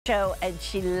Show, and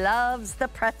she loves the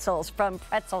pretzels from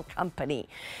Pretzel Company.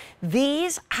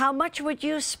 These, how much would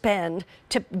you spend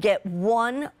to get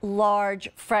one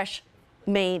large, fresh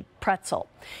made pretzel?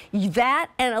 That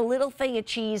and a little thing of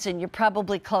cheese, and you're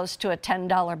probably close to a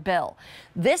 $10 bill.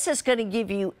 This is going to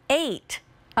give you 8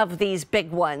 of these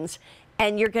big ones,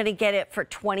 and you're going to get it for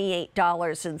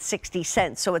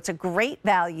 $28.60. So it's a great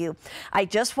value. I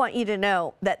just want you to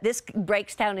know that this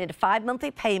breaks down into 5 monthly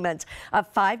payments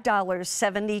of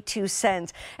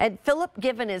 $5.72. And Philip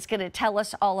Given is going to tell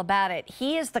us all about it.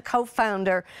 He is the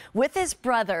co-founder with his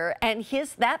brother, and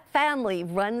that family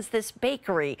runs this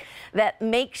bakery that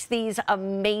makes these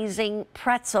amazing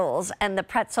pretzels, and the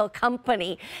Pretzel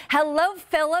Company. Hello,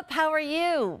 Philip. How are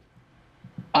you?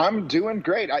 I'm doing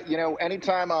great.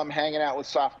 Anytime I'm hanging out with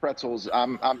soft pretzels,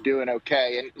 I'm doing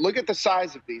okay. And look at the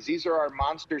size of these. These are our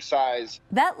monster size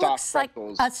That looks soft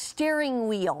pretzels. like a steering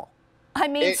wheel. I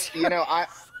mean,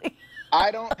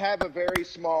 I don't have a very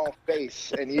small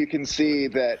face, and you can see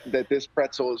that this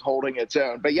pretzel is holding its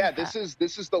own. But yeah, this is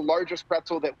the largest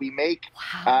pretzel that we make.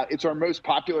 Wow. It's our most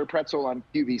popular pretzel on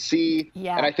QVC.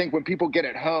 Yeah. And I think when people get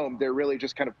it home, they're really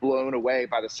just kind of blown away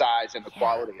by the size and the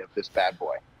quality of this bad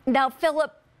boy. Now,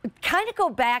 Philip, kind of go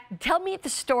back, tell me the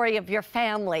story of your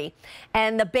family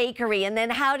and the bakery, and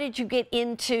then how did you get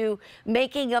into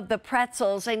making of the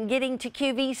pretzels and getting to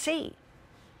QVC?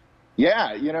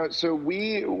 Yeah, so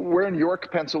we're in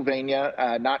York, Pennsylvania,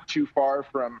 not too far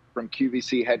from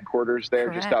QVC headquarters there,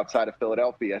 Correct. just outside of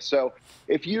Philadelphia. So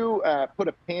if you put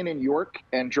a pin in York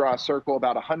and draw a circle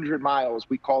about 100 miles,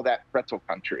 we call that pretzel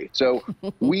country. So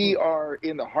we are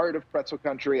in the heart of pretzel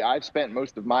country. I've spent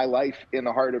most of my life in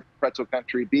the heart of pretzel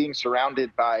country, being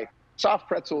surrounded by soft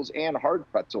pretzels and hard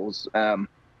pretzels.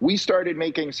 We started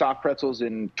making soft pretzels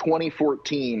in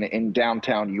 2014 in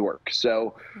downtown York.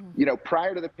 So,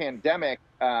 prior to the pandemic,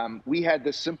 we had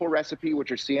this simple recipe,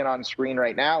 which you're seeing on screen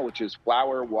right now, which is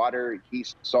flour, water,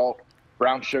 yeast, salt,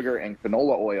 brown sugar, and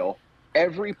canola oil.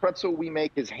 Every pretzel we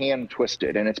make is hand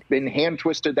twisted, and it's been hand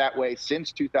twisted that way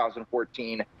since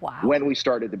 2014. Wow. When we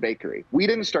started the bakery. We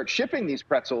didn't start shipping these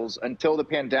pretzels until the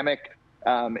pandemic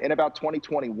in about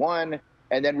 2021.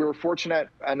 And then we were fortunate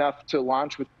enough to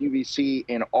launch with QVC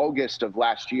in August of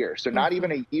last year. So not even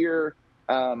a year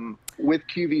with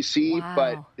QVC,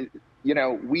 Wow. but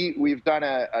we've done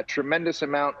a tremendous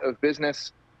amount of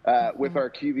business with our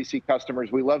QVC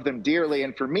customers. We love them dearly.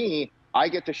 And for me, I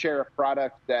get to share a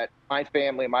product that my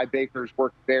family, my bakers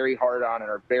work very hard on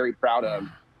and are very proud of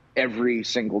every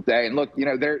single day. And look,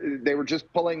 they were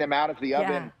just pulling them out of the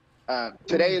oven.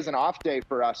 Today is an off day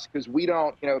for us because we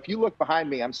don't, if you look behind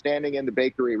me, I'm standing in the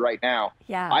bakery right now.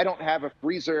 Yeah. I don't have a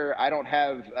freezer. I don't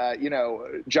have,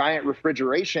 giant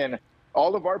refrigeration.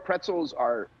 All of our pretzels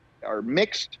are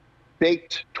mixed,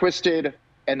 baked, twisted,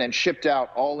 and then shipped out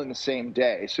all in the same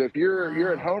day. So if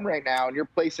you're at home right now and you're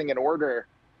placing an order,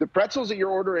 the pretzels that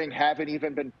you're ordering haven't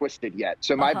even been twisted yet.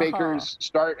 So my bakers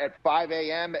start at 5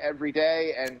 a.m. every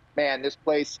day, and man, this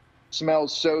place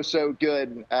smells so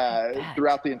good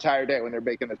throughout the entire day when they're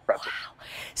baking this pretzel. Wow.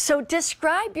 So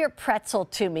describe your pretzel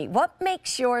to me. What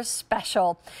makes yours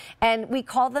special? And we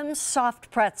call them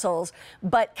soft pretzels,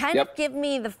 but kind of give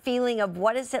me the feeling of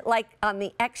what is it like on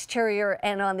the exterior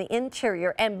and on the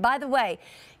interior. And by the way,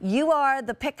 you are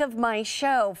the pick of my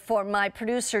show for my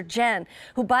producer, Jen,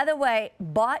 who, by the way,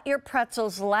 bought your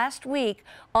pretzels last week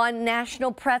on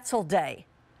National Pretzel Day.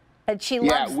 And she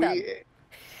loves them.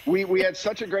 We had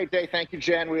such a great day. Thank you,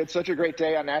 Jen. We had such a great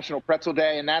day on National Pretzel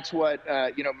Day, and that's what,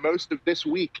 most of this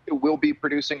week we'll be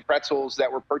producing pretzels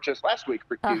that were purchased last week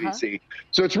for QVC.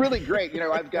 So it's really great.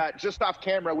 I've got, just off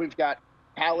camera, we've got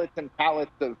pallets and pallets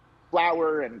of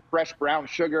flour and fresh brown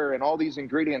sugar and all these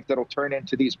ingredients that'll turn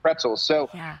into these pretzels.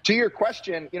 So to your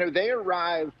question, they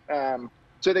arrive,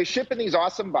 so they ship in these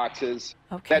awesome boxes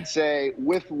that say,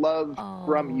 "With love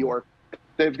from York."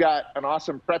 They've got an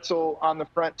awesome pretzel on the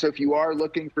front. So if you are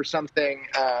looking for something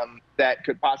that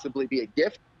could possibly be a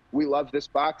gift, we love this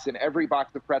box, and every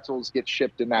box of pretzels gets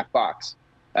shipped in that box.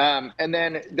 And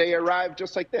then they arrive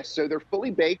just like this. So they're fully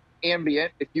baked,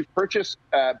 ambient. If you've purchased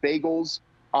bagels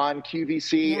on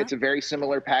QVC, it's a very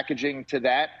similar packaging to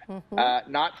that.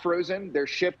 Not frozen. They're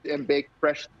shipped and baked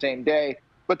fresh the same day,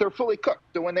 but they're fully cooked.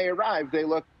 So when they arrive, they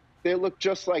look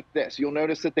just like this. You'll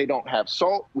notice that they don't have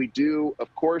salt. We do,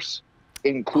 of course,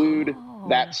 include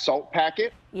that salt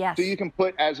packet. Yes. So you can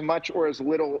put as much or as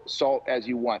little salt as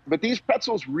you want. But these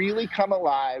pretzels really come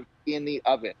alive in the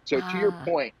oven. So to your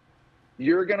point,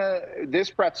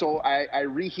 this pretzel, I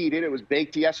reheated. It was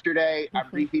baked yesterday. I'm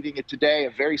reheating it today.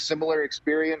 A very similar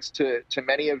experience to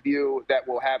many of you that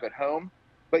will have at home.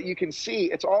 but you can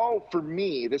see it's all, for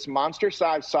me, this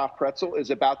monster-sized soft pretzel is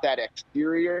about that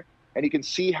exterior, and you can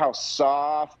see how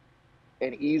soft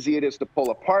and easy it is to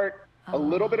pull apart. A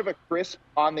little bit of a crisp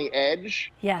on the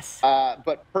edge, Yes.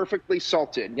 but perfectly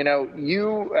salted. You know,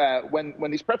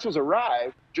 when these pretzels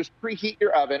arrive, just preheat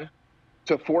your oven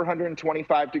to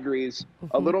 425 degrees,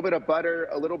 a little bit of butter,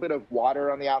 a little bit of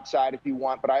water on the outside if you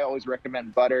want, but I always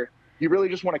recommend butter. You really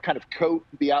just want to kind of coat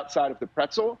the outside of the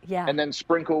pretzel, and then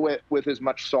sprinkle it with as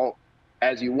much salt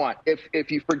as you want.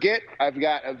 If you forget, I've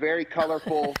got a very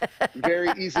colorful, very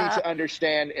easy to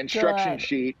understand instruction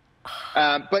sheet.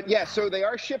 But yeah, so they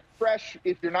are shipped fresh.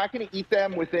 If you're not going to eat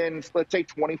them within, let's say,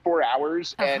 24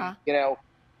 hours, and you know,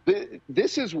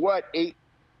 this is what 8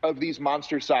 of these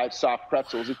monster-sized soft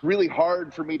pretzels. It's really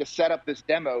hard for me to set up this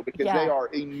demo because they are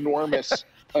enormous,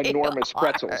 enormous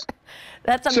pretzels.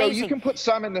 That's amazing. So you can put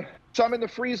some in the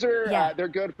freezer. They're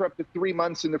good for up to 3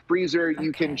 months in the freezer.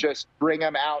 You can just bring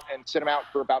them out and sit them out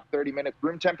for about 30 minutes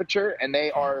room temperature, and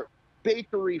they are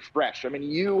bakery fresh. I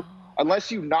mean,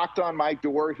 unless you knocked on my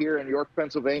door here in York,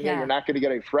 Pennsylvania, you're not going to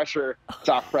get a fresher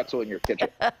soft pretzel in your kitchen.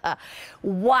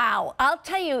 Wow. I'll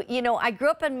tell you, you know, I grew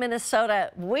up in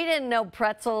Minnesota. We didn't know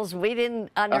pretzels. We didn't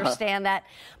understand that.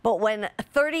 But when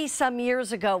 30-some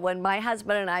years ago, when my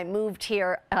husband and I moved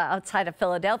here outside of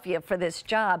Philadelphia for this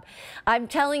job, I'm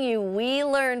telling you, we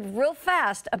learned real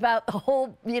fast about the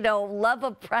whole, you know, love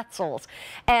of pretzels.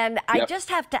 And I just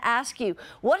have to ask you,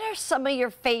 what are some of your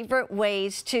favorite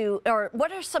ways to, or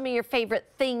what are some of your favorite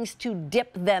things to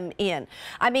dip them in?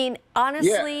 I mean,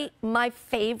 honestly, my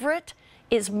favorite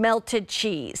is melted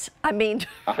cheese. I mean,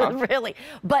 really.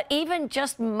 But even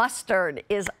just mustard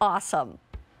is awesome.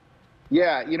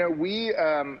 Yeah, you know, we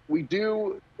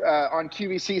do on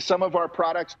QVC, some of our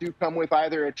products do come with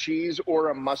either a cheese or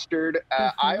a mustard.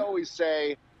 I always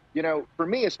say, you know, for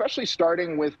me, especially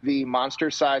starting with the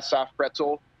monster-sized soft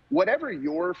pretzel, whatever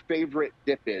your favorite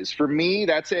dip is. For me,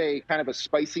 that's a kind of a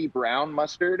spicy brown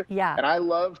mustard. Yeah. And I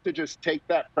love to just take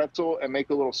that pretzel and make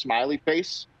a little smiley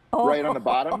face right on the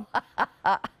bottom.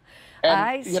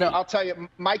 And, you know, I'll tell you,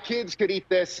 my kids could eat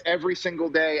this every single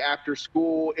day after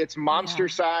school. It's monster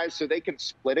size, so they can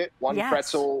split it. One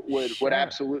pretzel would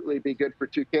absolutely be good for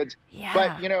 2 kids.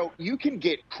 But, you know, you can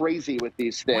get crazy with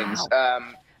these things.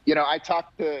 You know, I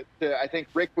talked to I think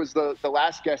Rick was the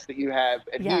last guest that you have,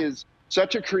 and he is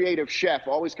such a creative chef,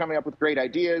 always coming up with great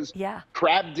ideas.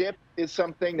 Crab dip is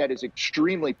something that is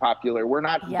extremely popular. We're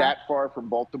not that far from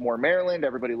Baltimore, Maryland.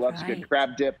 Everybody loves good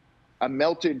crab dip. A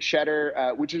melted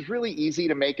cheddar, which is really easy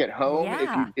to make at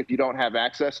home if you don't have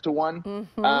access to one.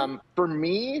 For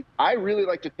me, I really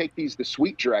like to take these the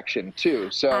sweet direction too.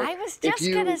 So I was just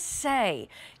gonna say,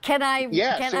 can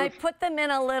I put them in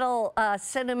a little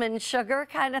cinnamon sugar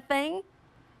kind of thing?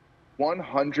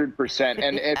 100%.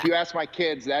 And if you ask my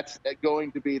kids, that's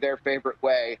going to be their favorite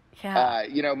way.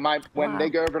 You know, when they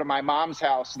go over to my mom's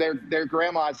house, their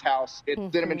grandma's house,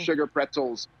 it's cinnamon sugar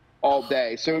pretzels all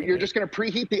day. So you're just going to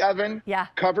preheat the oven,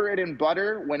 cover it in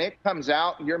butter. When it comes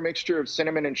out, your mixture of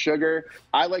cinnamon and sugar,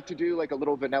 I like to do like a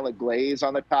little vanilla glaze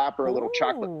on the top or a little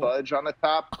chocolate fudge on the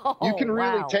top. You can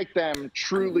really take them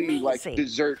truly like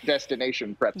dessert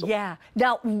destination pretzels.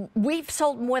 Now, we've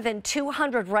sold more than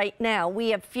 200 right now. We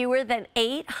have fewer than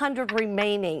 800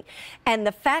 remaining. And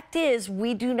the fact is,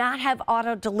 we do not have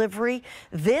auto delivery.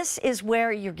 This is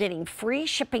where you're getting free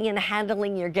shipping and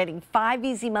handling. You're getting 5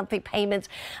 easy monthly payments.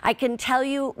 I can tell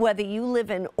you, whether you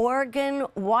live in Oregon,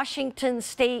 Washington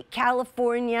State,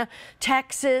 California,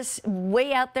 Texas,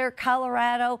 way out there,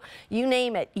 Colorado, you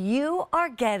name it, you are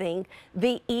getting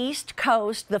the East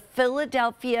Coast, the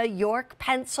Philadelphia, York,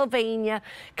 Pennsylvania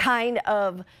kind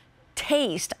of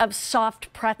taste of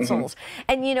soft pretzels.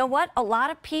 And you know what? A lot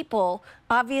of people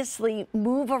obviously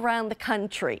move around the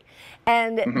country,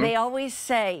 and they always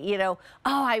say, you know,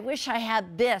 oh, I wish I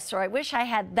had this, or I wish I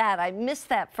had that. I miss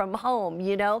that from home,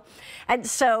 you know? And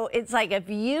so it's like, if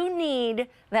you need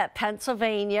that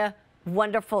Pennsylvania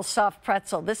wonderful soft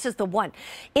pretzel, this is the one.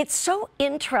 It's so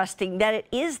interesting that it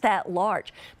is that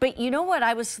large. But you know what?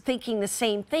 I was thinking the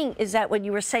same thing, is that when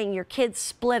you were saying your kids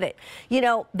split it, you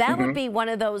know, that would be one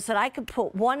of those that I could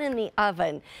put one in the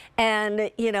oven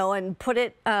and, you know, and put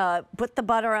the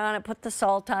butter on it, put the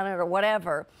salt on it or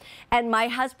whatever. And my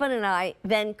husband and I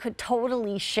then could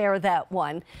totally share that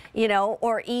one, you know,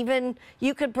 or even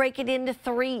you could break it into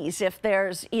 3s if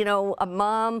there's, you know, a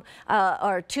mom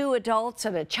or 2 adults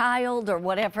and a child or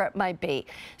whatever it might be.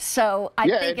 So I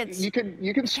think it's, you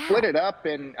can split it up,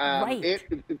 and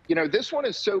you know, this one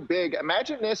is so big.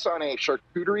 Imagine this on a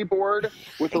charcuterie board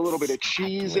with a little bit of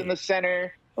cheese in the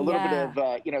center, a little bit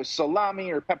of you know,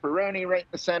 salami or pepperoni right in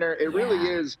the center. It really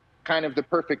is kind of the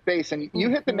perfect base. And you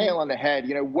hit the nail on the head.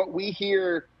 You know, what we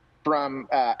hear from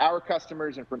our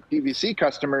customers and from QVC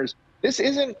customers, this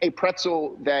isn't a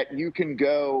pretzel that you can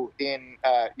go in,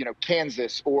 you know,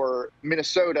 Kansas or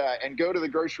Minnesota and go to the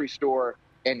grocery store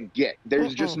and get.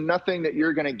 There's just nothing that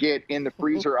you're going to get in the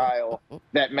freezer aisle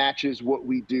that matches what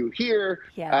we do here.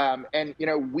 Yeah. And you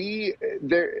know, we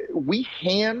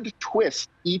hand twist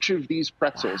each of these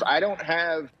pretzels. I don't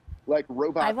have like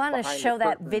robots. I want to show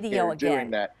that video again.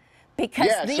 Doing that.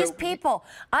 Because these people,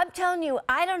 I'm telling you,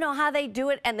 I don't know how they do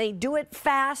it, and they do it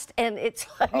fast, and it's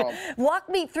like, walk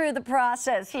me through the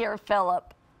process here,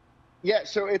 Philip. Yeah,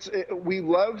 so we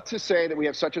love to say that we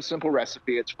have such a simple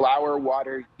recipe. It's flour,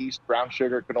 water, yeast, brown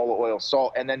sugar, canola oil,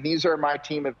 salt, and then these are my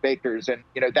team of bakers. And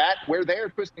you know, that where they are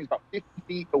twisting is about 50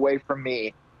 feet away from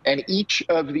me, and each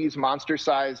of these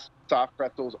monster-sized soft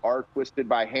pretzels are twisted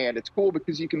by hand. It's cool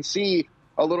because you can see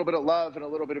a little bit of love and a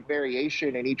little bit of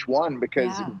variation in each one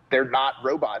because they're not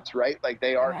robots, right? Like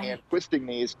they are hand twisting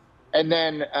these. And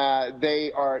then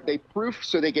they proof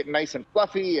so they get nice and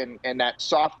fluffy and that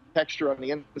soft texture on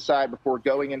the inside before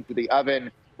going into the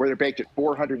oven where they're baked at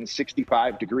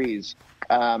 465 degrees.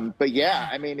 But yeah,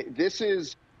 I mean, this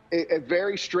is a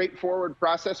very straightforward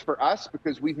process for us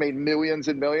because we've made millions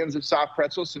and millions of soft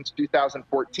pretzels since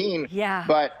 2014. Yeah.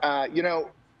 But, you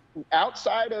know,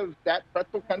 outside of that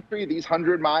pretzel country, this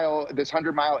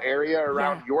 100-mile area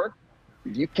around York,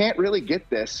 you can't really get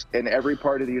this in every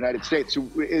part of the United States. So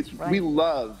we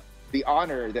love the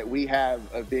honor that we have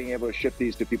of being able to ship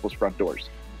these to people's front doors.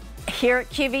 Here at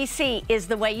QVC is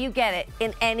the way you get it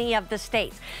in any of the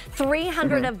states.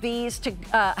 300 of these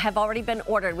have already been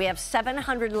ordered. We have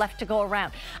 700 left to go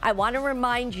around. I want to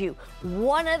remind you,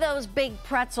 one of those big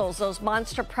pretzels, those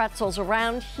monster pretzels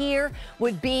around here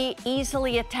would be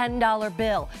easily a $10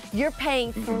 bill. You're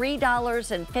paying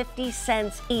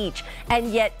 $3.50 each,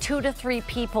 and yet 2 to 3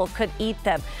 people could eat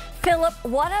them. Philip,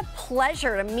 what a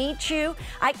pleasure to meet you.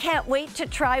 I can't wait to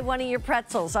try one of your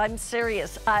pretzels. I'm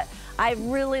serious. I'm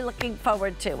really looking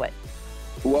forward to it.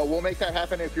 Well, we'll make that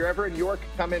happen. If you're ever in York,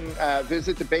 come and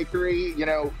visit the bakery. You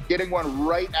know, getting one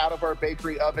right out of our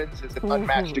bakery ovens is an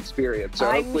unmatched experience. So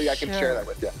hopefully I can share that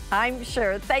with you. I'm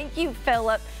sure. Thank you,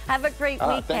 Philip. Have a great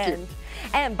weekend. Thank you.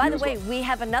 And by the way, we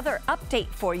have another update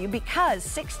for you because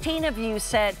 16 of you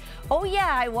said, oh yeah,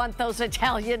 I want those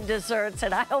Italian desserts,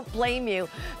 and I don't blame you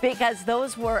because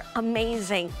those were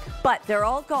amazing. But they're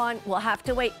all gone. We'll have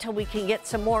to wait till we can get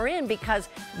some more in because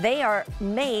they are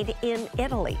made in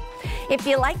Italy. If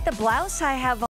you like the blouse I have